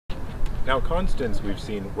Now, constants we've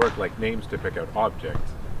seen work like names to pick out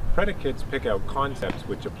objects. Predicates pick out concepts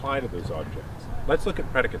which apply to those objects. Let's look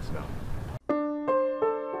at predicates now.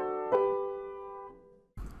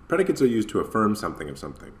 Predicates are used to affirm something of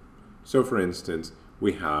something. So for instance,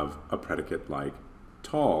 we have a predicate like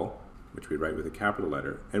tall, which we write with a capital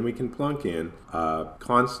letter, and we can plunk in a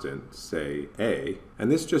constant, say A,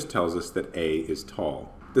 and this just tells us that A is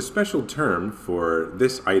tall. The special term for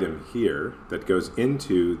this item here that goes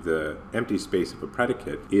into the empty space of a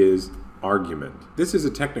predicate is argument. This is a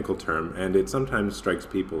technical term, and it sometimes strikes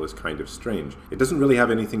people as kind of strange. It doesn't really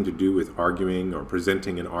have anything to do with arguing or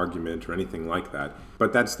presenting an argument or anything like that,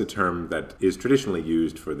 but that's the term that is traditionally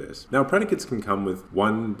used for this. Now, predicates can come with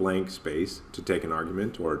one blank space to take an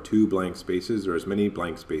argument, or two blank spaces, or as many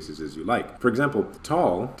blank spaces as you like. For example,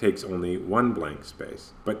 tall takes only one blank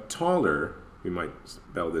space, but taller, we might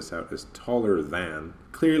spell this out as taller than,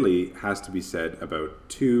 clearly has to be said about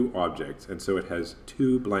two objects, and so it has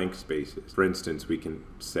two blank spaces. For instance, we can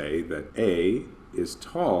say that A is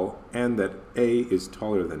tall and that A is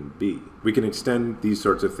taller than B. We can extend these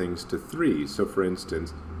sorts of things to three. So for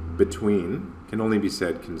instance, between can only be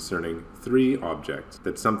said concerning three objects,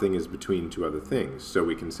 that something is between two other things. So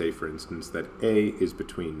we can say, for instance, that A is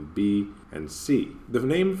between B and C. The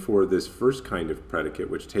name for this first kind of predicate,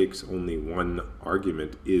 which takes only one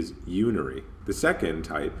argument, is unary. The second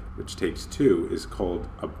type, which takes two, is called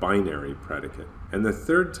a binary predicate. And the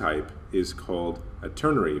third type is called a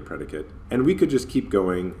ternary predicate. And we could just keep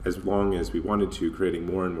going as long as we wanted to, creating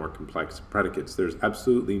more and more complex predicates. There's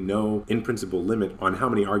absolutely no in-principle limit on how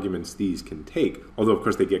many arguments these can take, although of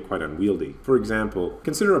course they get quite unwieldy. For example,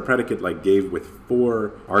 consider a predicate like gave with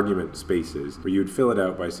 4 argument spaces, where you'd fill it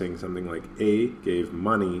out by saying something like A gave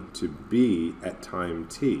money to B at time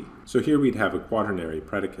t. So here we'd have a quaternary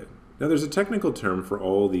predicate. Now there's a technical term for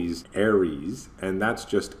all these ARITYs, and that's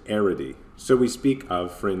just ARITY. So we speak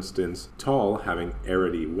of, for instance, tall having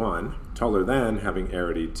ARITY 1, taller than having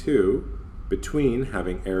ARITY 2, between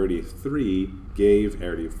having ARITY 3, gave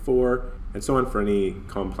ARITY 4, and so on for any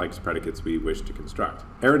complex predicates we wish to construct.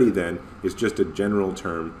 ARITY then is just a general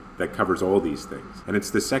term that covers all these things, and it's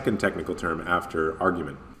the second technical term after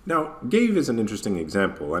argument. Now, gave is an interesting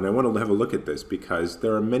example, and I want to have a look at this because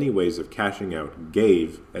there are many ways of cashing out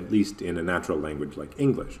gave, at least in a natural language like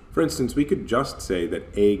English. For instance, we could just say that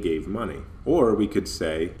A gave money, or we could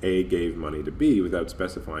say A gave money to B without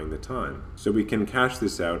specifying the time. So we can cash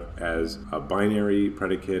this out as a binary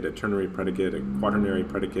predicate, a ternary predicate, a quaternary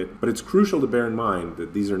predicate, but it's crucial to bear in mind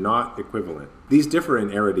that these are not equivalent. These differ in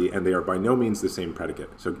arity, and they are by no means the same predicate.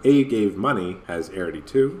 So A gave money has arity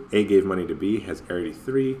 2, A gave money to B has arity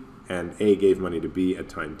 3, and A gave money to B at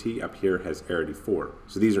time t up here has arity 4.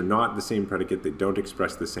 So these are not the same predicate, they don't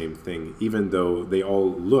express the same thing, even though they all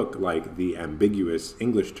look like the ambiguous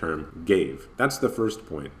English term gave. That's the first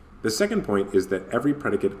point. The second point is that every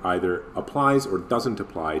predicate either applies or doesn't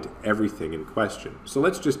apply to everything in question. So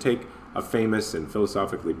let's just take a famous and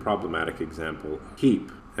philosophically problematic example,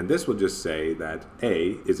 heap. And this will just say that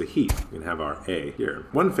A is a heap. We can have our A here.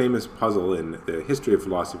 One famous puzzle in the history of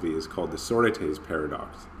philosophy is called the Sorites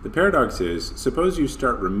paradox. The paradox is, suppose you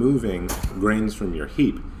start removing grains from your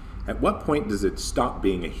heap. At what point does it stop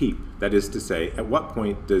being a heap? That is to say, at what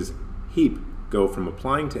point does heap go from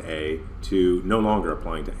applying to A to no longer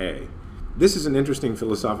applying to A? This is an interesting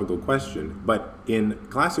philosophical question, but in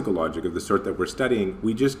classical logic of the sort that we're studying,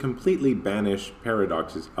 we just completely banish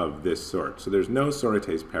paradoxes of this sort. So there's no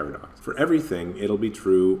Sorites paradox. For everything, it'll be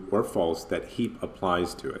true or false that heap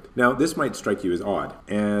applies to it. Now, this might strike you as odd,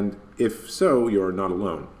 and if so, you're not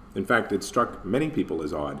alone. In fact, it struck many people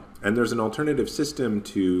as odd. And there's an alternative system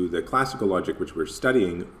to the classical logic which we're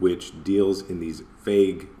studying, which deals in these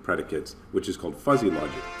vague predicates, which is called fuzzy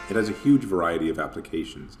logic. It has a huge variety of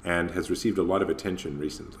applications and has received a lot of attention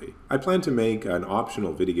recently. I plan to make an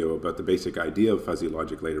optional video about the basic idea of fuzzy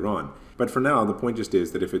logic later on. But for now, the point just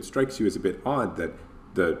is that if it strikes you as a bit odd that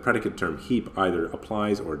the predicate term heap either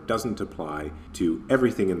applies or doesn't apply to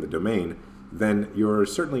everything in the domain, then you're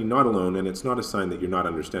certainly not alone, and it's not a sign that you're not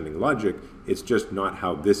understanding logic, it's just not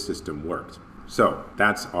how this system works. So,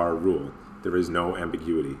 that's our rule. There is no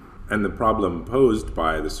ambiguity. And the problem posed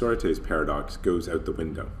by the Sorites paradox goes out the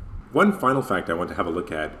window. One final fact I want to have a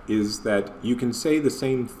look at is that you can say the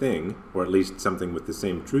same thing, or at least something with the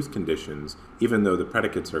same truth conditions, even though the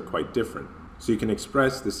predicates are quite different. So you can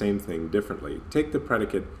express the same thing differently. Take the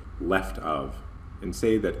predicate left of, and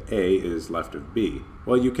say that A is left of B.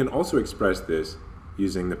 Well, you can also express this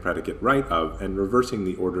using the predicate right of and reversing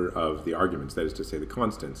the order of the arguments, that is to say the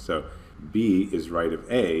constants. So B is right of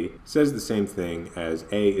A says the same thing as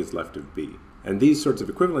A is left of B. And these sorts of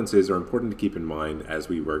equivalences are important to keep in mind as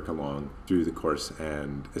we work along through the course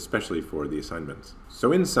and especially for the assignments.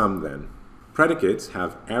 So in sum then, predicates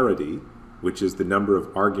have ARITY, which is the number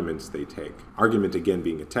of arguments they take. Argument, again,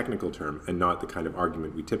 being a technical term and not the kind of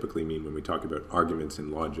argument we typically mean when we talk about arguments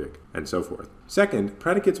in logic and so forth. Second,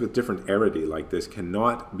 predicates with different ARITY like this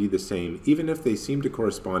cannot be the same even if they seem to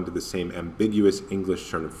correspond to the same ambiguous English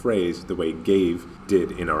turn of phrase the way gave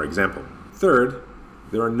did in our example. Third,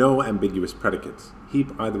 there are no ambiguous predicates.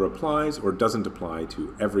 Heap either applies or doesn't apply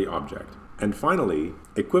to every object. And finally,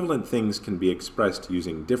 equivalent things can be expressed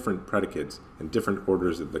using different predicates and different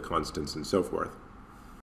orders of the constants and so forth.